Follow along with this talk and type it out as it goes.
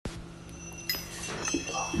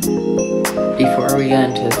Before we get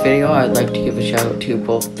into this video, I'd like to give a shout out to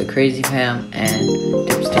both the Crazy Pam and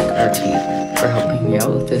Dipstick RT for helping me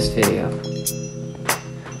out with this video.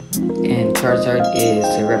 And Charizard is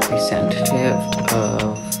the representative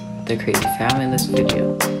of the Crazy Pam in this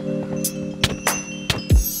video.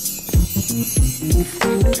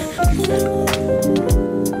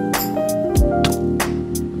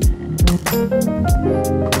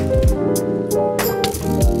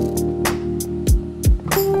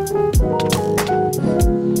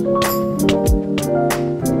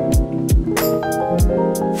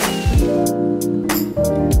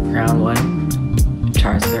 Round 1,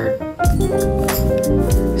 Charizard.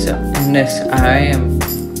 So in this, I am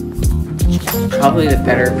probably the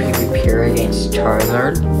better PvPer against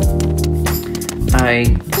Charizard. I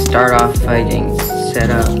start off fighting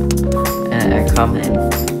setup, and I come in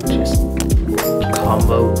just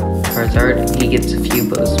combo Charizard. He gets a few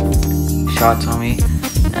buzz shots on me,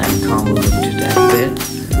 and I combo him to death a bit.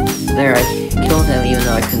 There, I killed him even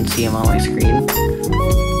though I couldn't see him on my screen.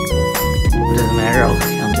 It doesn't matter, I'll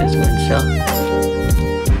count his win still.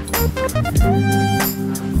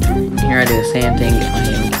 Here I do the same thing, get my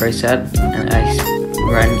inventory set, and I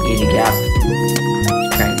run easy gap,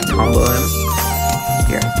 trying to combo him.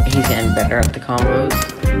 Here, he's getting better at the combos,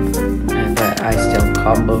 but I still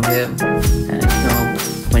combo him, and I kill him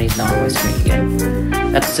when he's not on my screen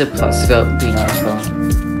again. That's the plus about being on his phone.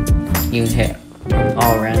 You can hit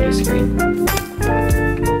all around your screen.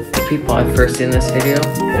 The people I first in this video,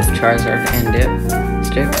 both Charizard and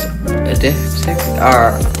Dipstick,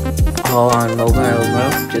 are all on mobile as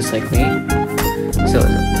well, just like me. So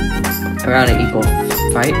it's around an equal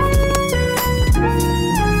fight.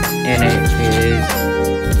 And it is,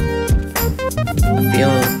 I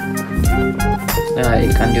feel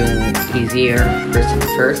like I'm doing easier person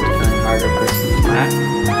first and then harder person last.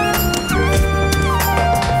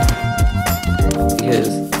 Because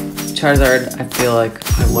Charizard, I feel like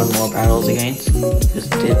I won more battles against.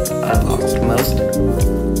 I lost most.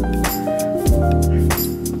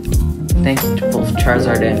 Thank you to both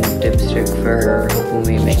Charizard and Dipstick for helping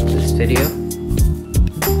me make this video.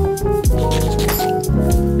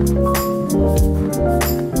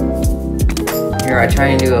 Here I try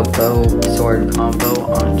and do a bow sword combo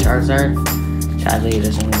on Charizard. Sadly it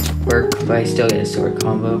doesn't work, but I still get a sword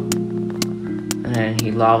combo. And then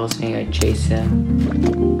he levels me, I chase him.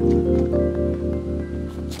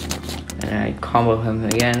 And I combo him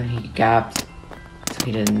again, he gaps, so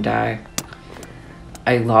he doesn't die.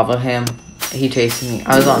 I lava him, he chases me.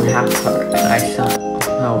 I was on half heart, and I still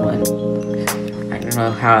won. I don't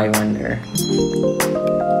know how I won there.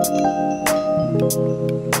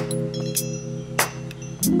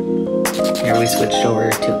 Here we switched over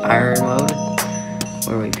to Iron mode,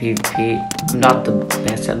 where we PvP. I'm not the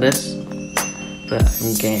best at this, but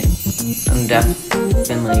I'm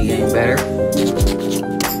definitely getting better.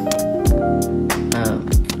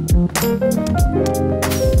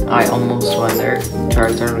 I almost won there.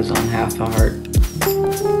 Charizard was on half a heart.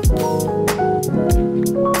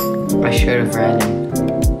 I should have ran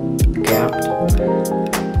and gapped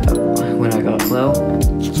when I got low.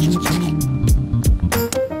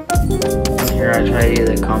 Here I try to do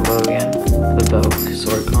the combo again, the bow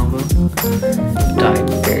sword combo. Died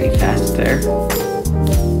very fast there.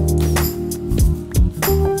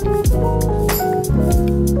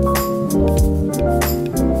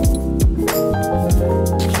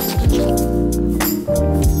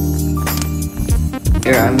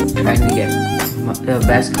 Here I'm trying to get the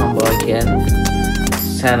best combo I can.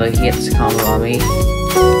 Sadly he gets the combo on me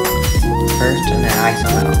first, and then I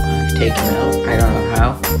somehow take him out. I don't know how.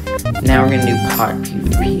 Now we're gonna do pot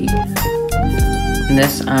PvP. In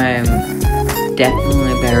this I'm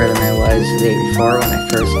definitely better than I was the day before when I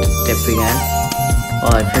first dipped again.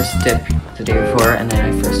 Well, I first dipped the day before, and then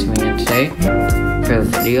I first went in today for the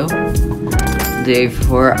video. The day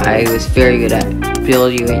before I was very good at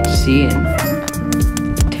build UHC and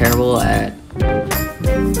terrible at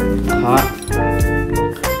pot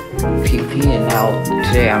PvP, and now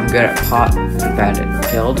today I'm good at pot and bad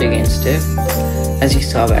at build against it. As you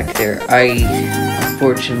saw back there, I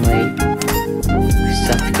unfortunately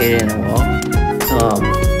suffocated in a wall.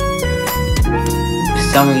 For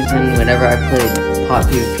some reason, whenever I played pot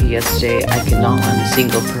PvP yesterday, I could not land a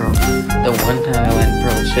single pearl. The one time I went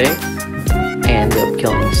pearl today, I ended up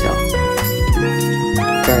killing myself.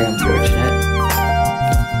 Very unfortunate.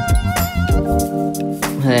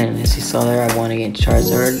 And then, as you saw there, I won against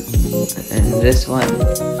Charizard. And this one,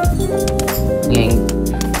 getting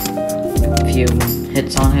a few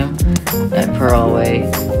hits on him, that pearl away,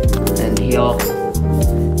 and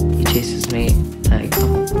he chases me, and I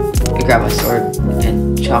come I grab my sword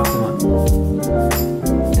and chop him up.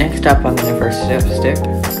 Next up, I'm gonna first step stick,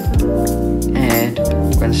 and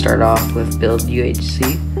we're gonna start off with build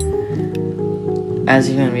UHC. As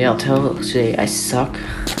you can be able to tell, today I suck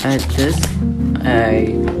at this.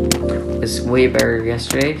 I was way better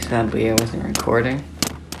yesterday. Sadly, I wasn't recording.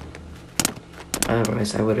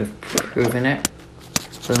 Otherwise, I would have proven it.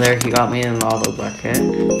 So there, he got me in the lava bucket.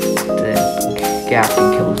 The gap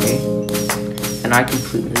and killed me. And I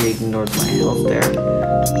completely ignored my health there.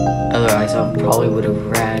 Otherwise, I probably would have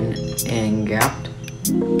ran and gapped.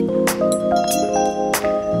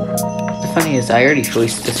 The funny is, I already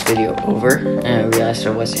voiced this video over, and I realized I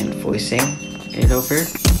wasn't voicing it over.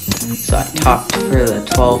 So I talked for the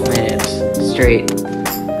 12 minutes straight,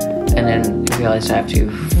 and then realized I have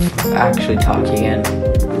to actually talk again.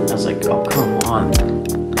 I was like, oh, come on.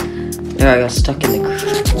 There, I got stuck in the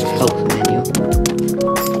help menu,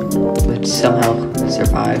 but somehow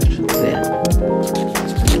survived it.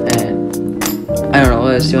 And I don't know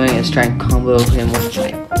what I was doing. I was trying to combo him with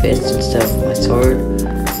my fist instead of my sword.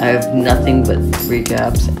 I have nothing but 3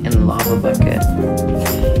 gaps and a lava bucket.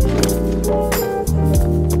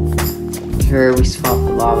 Here we swap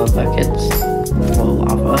the lava buckets, well,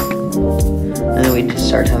 lava, and then we just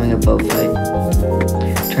start having a bow fight,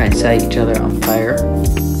 try and set each other on fire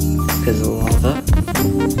because of the lava.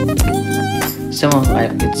 Someone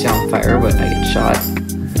might get set on fire, but I get shot.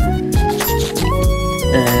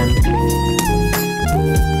 And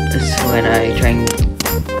this is when I try and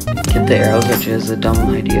get the arrows, which is a dumb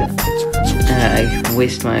idea, and I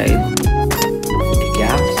waste my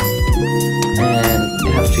gaps. And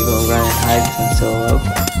you have to go run and hide because I'm so low.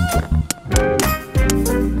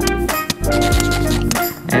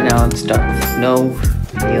 And now I'm stuck with no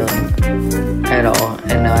healing at all,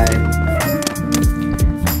 and I'm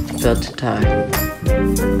about to die.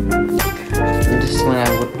 And this is when I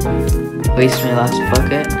waste my last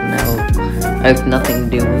bucket, and now I have nothing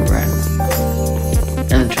to do but run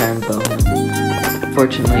and try and bow him.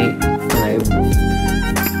 Fortunately,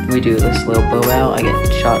 when we do this little bow out, I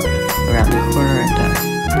get shot around the corner and die.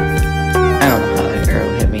 I don't know how that arrow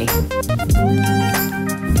hit me.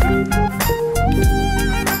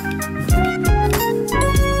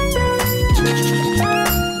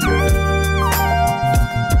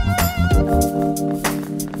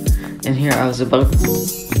 And here I was about,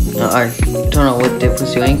 I don't know what Dip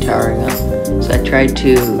was doing, towering up. So I tried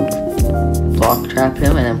to block trap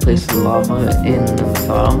him and then place the lava in the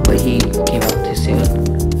bottom, but he came out too soon.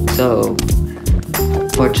 So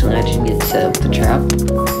fortunately, I didn't get set up the trap,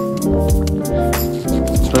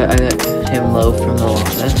 but I got him low from the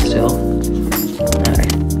lava still.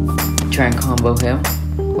 Alright, try and combo him,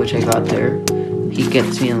 which I got there. He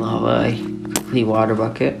gets me in lava, I quickly water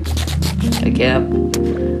bucket, a gap,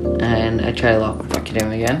 and I try to lava bucket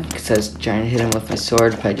him again, because I was trying to hit him with my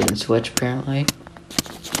sword, but I didn't switch apparently.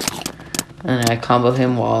 And I combo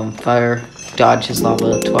him while on fire, dodge his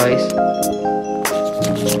lava twice,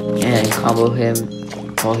 and combo him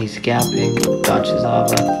while he's gapping, dodge his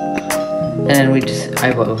lava, and then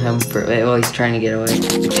I bow him while he's trying to get away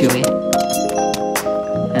to me,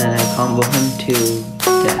 and I combo him to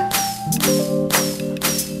death.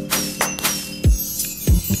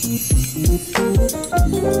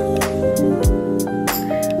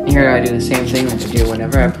 Here I do the same thing that I do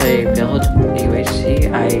whenever I play build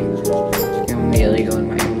UHC. I immediately go in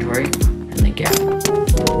my inventory and then gap.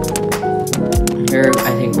 Here,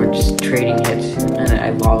 I think we're just trading hits, and I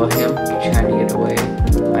lava him, trying to get away.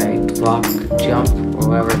 I block, jump, or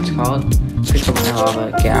whatever it's called, pick up my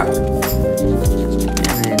lava, gap,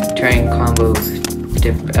 and then try and combo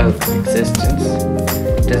Dip out of existence.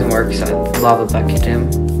 Doesn't work, so I lava bucket him,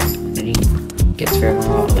 and he gets rid of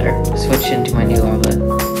my lava there. Switch into my new lava,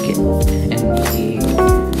 and he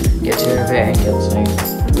gets rid of it and kills me.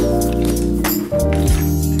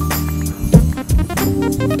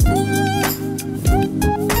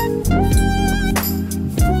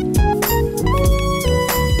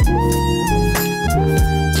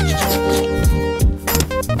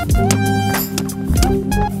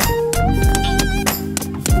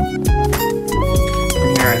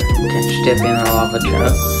 Dip in the lava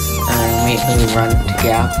trap, and I immediately run to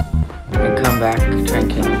gap and come back, try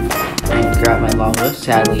and kill him, and grab my lava.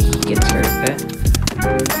 Sadly, he gets rid of it.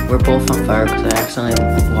 We're both on fire because I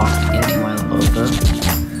accidentally walked into my lava.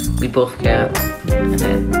 We both gap, and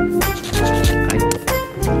then I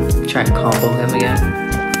try and combo him again.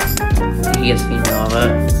 He gets me in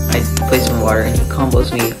lava. I place him in water, and he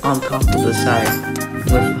combos me on top of the side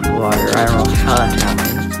with water. I don't know how that happened.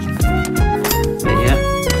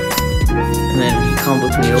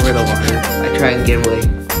 Combos me over the water. I try and get away.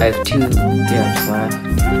 I have 2 gaps left.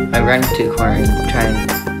 I run to the corner and try and,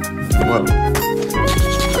 well,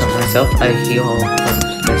 cut myself. I heal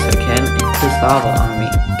as best I can. It puts lava on me.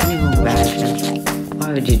 Can you imagine? Why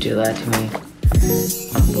would you do that to me?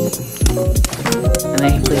 And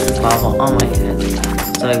then he places lava on my head.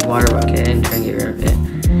 So I water bucket and try to get rid of it.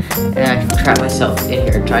 And I trap myself in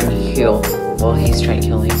here trying to heal while he's trying to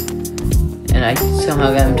kill me. And I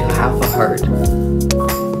somehow got him to half a heart.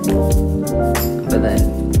 But then,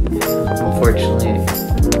 unfortunately,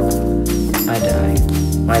 I die.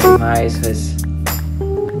 My demise was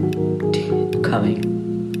coming.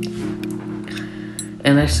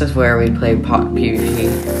 And this is where we play pot PvP.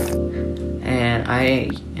 And I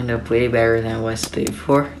end up way better than I was the day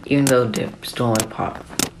before, even though Dip stole my pot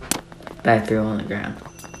that I threw on the ground.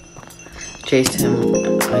 Chased him,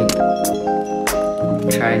 I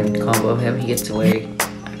try and combo him, he gets away,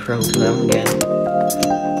 I pearl to him again.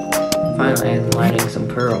 Finally I'm lighting some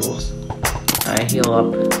pearls. I heal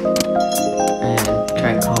up and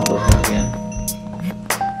try and combo him again.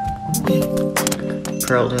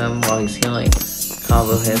 Pearl to him while he's healing,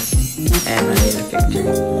 combo him, and I get a victory.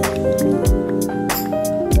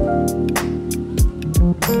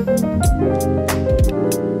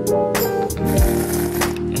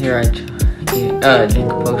 Here I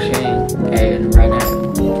drink a potion and run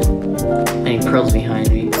out, and he pearls behind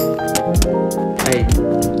me. I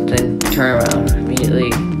then turn around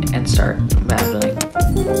immediately and start battling.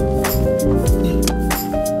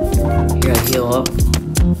 Here I heal up,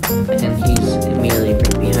 and he's immediately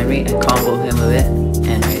right behind me. I combo him a bit,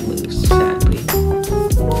 and I lose, sadly.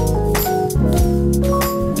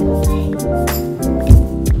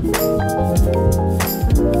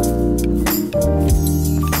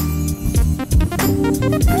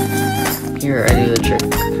 Here I do the trick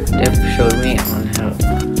Dip showed me on how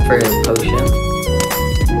for the potion,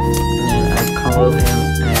 and then I combo him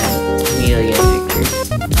and immediately get a victory.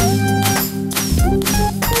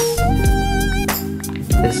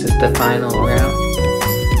 This is the final round,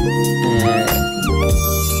 and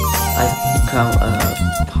I become a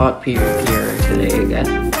pot PvPer today again.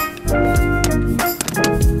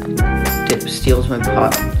 Dip steals my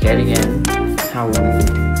pot yet again. How rude!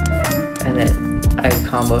 And then I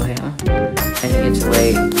combo him, and he gets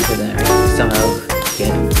away, so then I somehow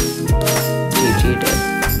get him. GG Dip.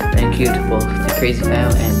 Thank you to both the Crazy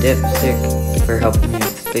Fam and Dipstick for helping me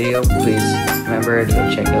with this video. Please remember to go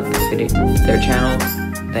check out their channel.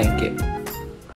 Thank you.